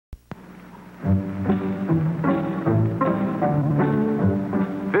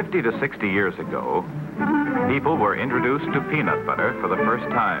50 to 60 years ago, people were introduced to peanut butter for the first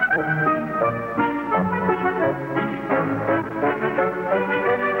time.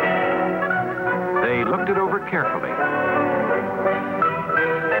 They looked it over carefully.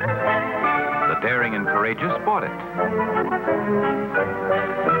 The daring and courageous bought it.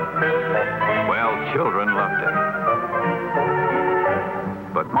 Well, children loved it.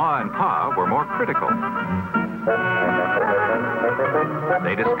 But Ma and Pa were more critical.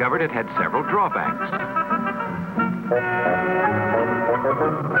 They discovered it had several drawbacks.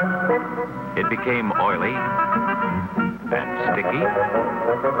 It became oily and sticky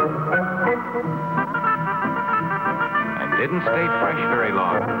and didn't stay fresh very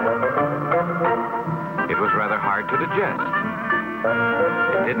long. It was rather hard to digest.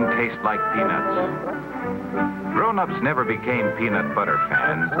 It didn't taste like peanuts. Grown-ups never became peanut butter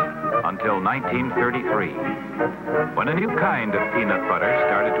fans until 1933, when a new kind of peanut butter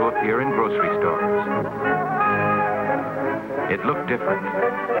started to appear in grocery stores. It looked different.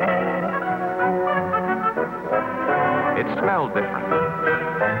 It smelled different.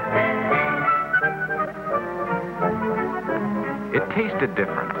 It tasted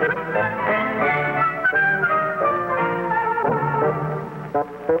different.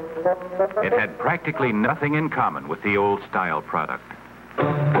 It had practically nothing in common with the old-style product.